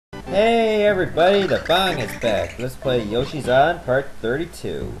Hey everybody, the Bangaa is back. Let's play Yoshi's Island Part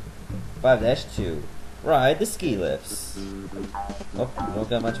 32. 5-2. Ride the ski lifts. Oh, we don't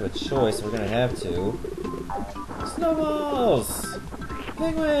got much of a choice, so we're gonna have to. Snowballs!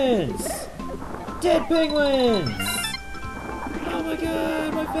 Penguins! Dead penguins! Oh my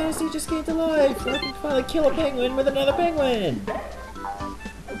god, my fantasy just came to life! I can finally kill a penguin with another penguin!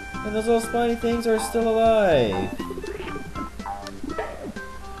 And those little spiny things are still alive.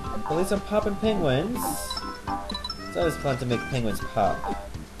 At least I'm popping penguins. It's always fun to make penguins pop.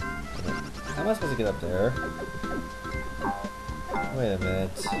 How am I supposed to get up there? Wait a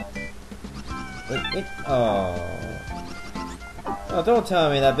minute. Wait, oh. Oh, don't tell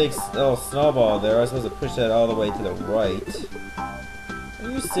me that big little snowball there. I was supposed to push that all the way to the right. Are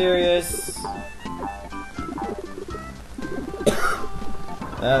you serious?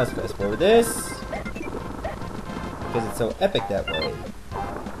 Now let's fast forward this. Because it's so epic that way.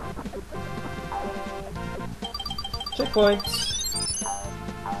 Checkpoint!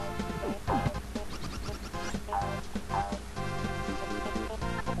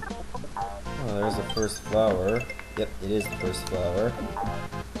 Oh, there's the first flower. Yep, it is the first flower.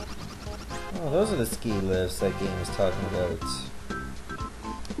 Oh, those are the ski lifts that game was talking about.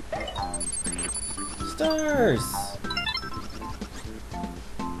 Stars!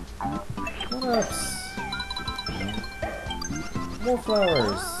 One-ups! More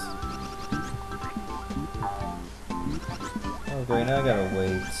flowers! Oh great, now I gotta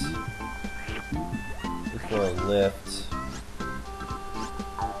wait before I lift.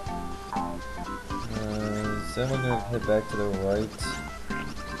 Is that one gonna head back to the right?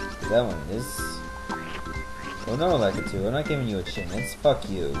 That one is. Oh no, Lakitu, I'm not giving you a chance. Fuck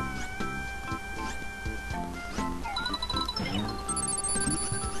you.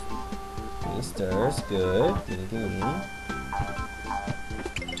 Okay, stars, good. Goody.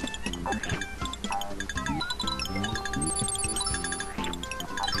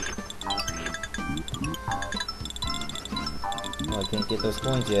 Oh, I can't get those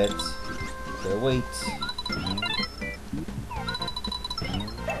coins yet. Gotta wait.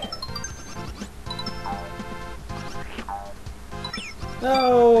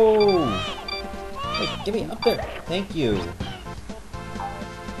 No! Hey, get me up there! Thank you!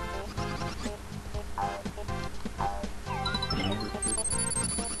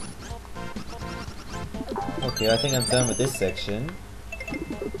 Okay, I think I'm done with this section.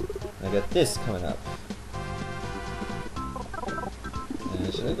 I got this coming up.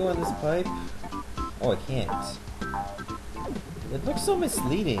 Should I go on this pipe? Oh, I can't. It looks so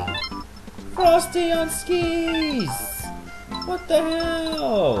misleading. Frosty on skis! What the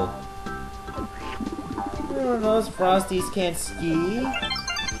hell? Everyone knows Frosties can't ski.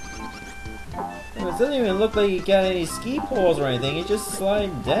 It doesn't even look like you got any ski poles or anything. You're just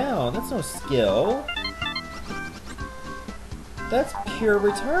sliding down. That's no skill. That's pure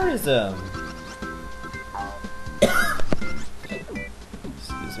retardism.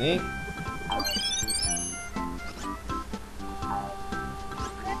 Excuse me.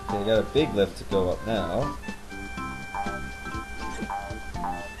 Okay, I got a big lift to go up now.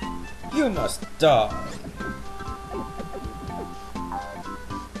 You must die!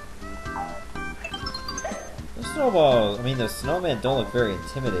 The snowballs, the snowmen don't look very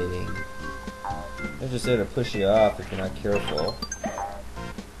intimidating. They're just there to push you off if you're not careful.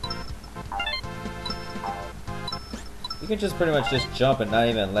 You can just pretty much just jump and not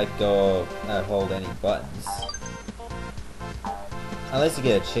even let go, not hold any buttons. Unless you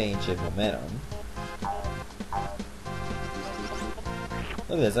get a change in momentum.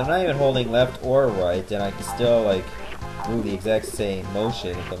 Look at this, I'm not even holding left or right, and I can still, like, move the exact same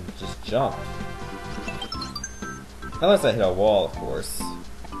motion if I'm just jump. Unless I hit a wall, of course.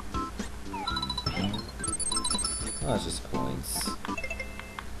 Oh, it's just coins.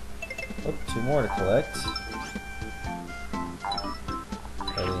 Oh, 2 more to collect.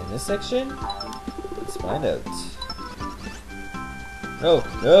 Are they in this section? Let's find out. No,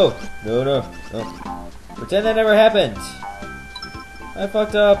 no, no, no, no. Pretend that never happened. I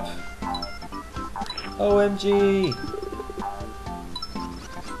fucked up. OMG.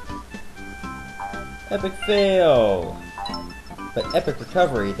 Epic fail. But epic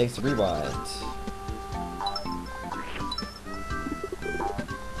recovery thanks to rewind.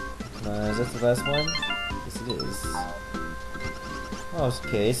 Is that the last one? Yes, it is.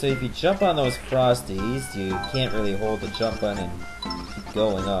 Okay, so if you jump on those Frosties, you can't really hold the jump button and keep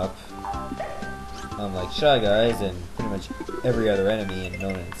going up. Unlike Shy Guys and pretty much every other enemy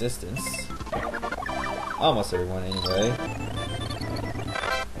known in existence. Almost everyone, anyway.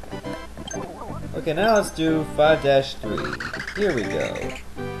 Okay, now let's do 5-3. Here we go.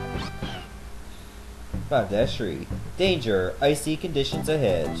 5-3. Danger. Icy conditions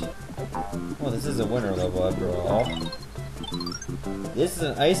ahead. Well, this is a winter level after all. This is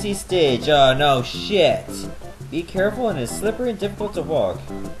an icy stage. Oh, no shit. Be careful and it's slippery and difficult to walk.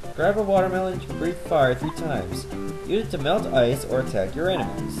 Grab a watermelon and breathe fire 3 times. Use it to melt ice or attack your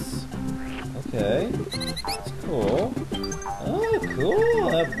enemies. Okay. That's cool. Oh, cool.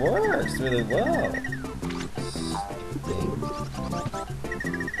 That works really well.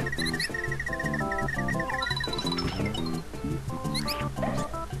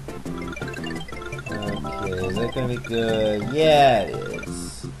 Okay, is that gonna be good? Yeah, it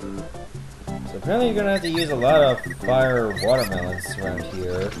is. So apparently you're gonna have to use a lot of fire watermelons around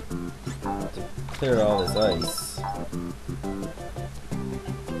here to clear all this ice.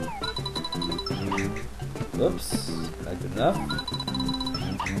 Oops, not good enough.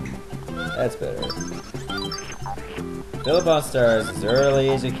 That's better. Fill up on stars as early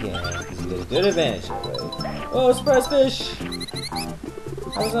as you can, because you get a good advantage that way. Oh, surprise fish!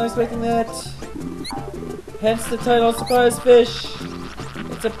 I was not expecting that. Hence the title, Surprise Fish.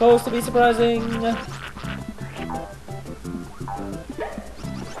 It's supposed to be surprising.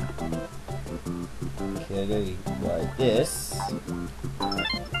 Okay, I gotta ride this.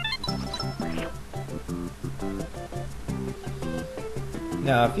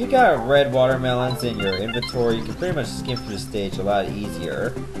 Now, if you got red watermelons in your inventory, you can pretty much skim through the stage a lot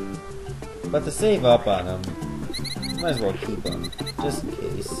easier. But to save up on them, might as well keep them, just in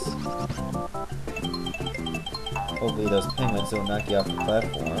case. Hopefully those penguins don't knock you off the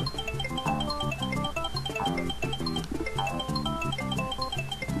platform.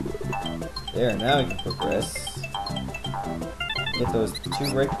 There, now we can progress. Get those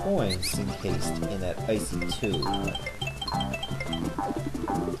 2 red coins encased in that icy tube.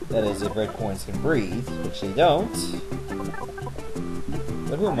 That is, if red coins can breathe, which they don't.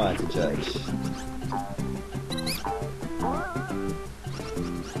 But who am I to judge?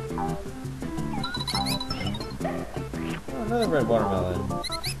 Oh, another red watermelon.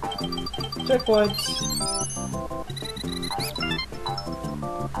 Checkpoint!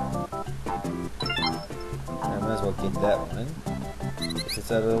 I might as well get that one. Get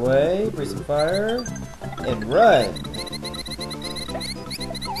this out of the way, breathe some fire, and run!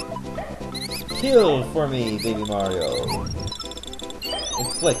 Kill for me, baby Mario!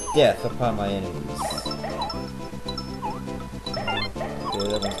 Inflict death upon my enemies. Okay,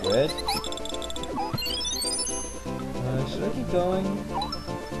 that one's red. Should I keep going?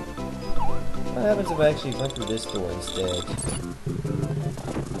 What happens if I actually went through this door instead?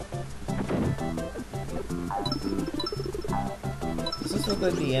 Does this look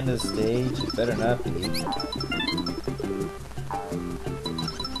like the end of the stage? It better not be.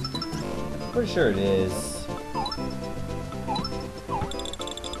 Pretty sure it is.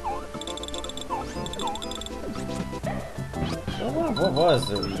 Well, what was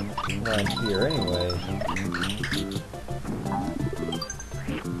there around here anyway?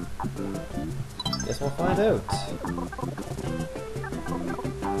 Guess we'll find out.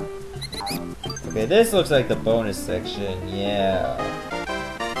 Okay, this looks like the bonus section, yeah.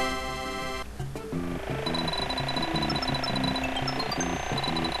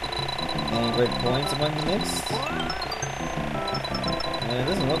 Any red coins among the mix? Yeah, it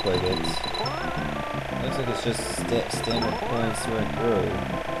doesn't look like it. Looks like it's just standard coins through and through.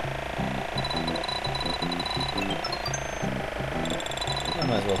 I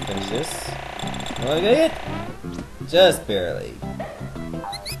might as well finish this. Oh, I got it! Just barely.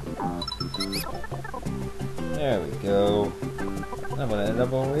 There we go. I'm gonna end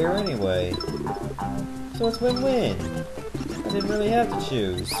up over here anyway. So it's win-win. I didn't really have to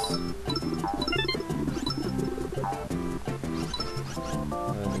choose.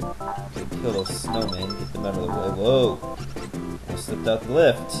 Kill those snowmen, get them out of the way. Whoa! I slipped out the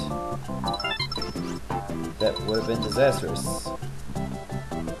lift. That would have been disastrous.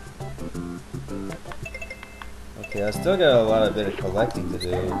 Okay, I still got a bit of collecting to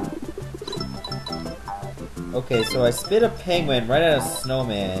do. Okay, so I spit a penguin right out of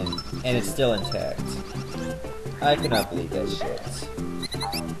Snowman, and it's still intact. I cannot believe that shit.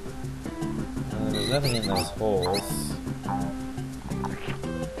 There's nothing in those holes.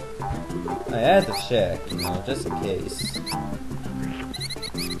 I had to check, you know, just in case. Get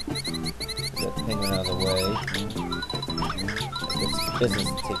that penguin out of the way. Get some business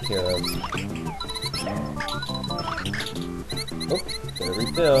to take care of. Oh, gotta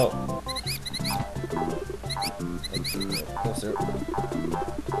refill. Closer. I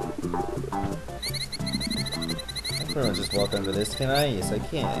can pretty much just walk under this, can I? Yes, I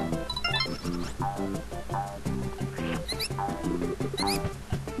can.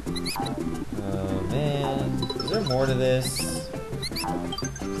 Oh man. more to this?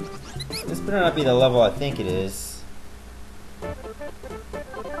 This better not be the level I think it is.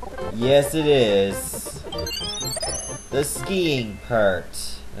 Yes, it is. The skiing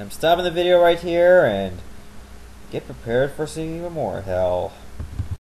part. And I'm stopping the video right here and get prepared for seeing even more hell.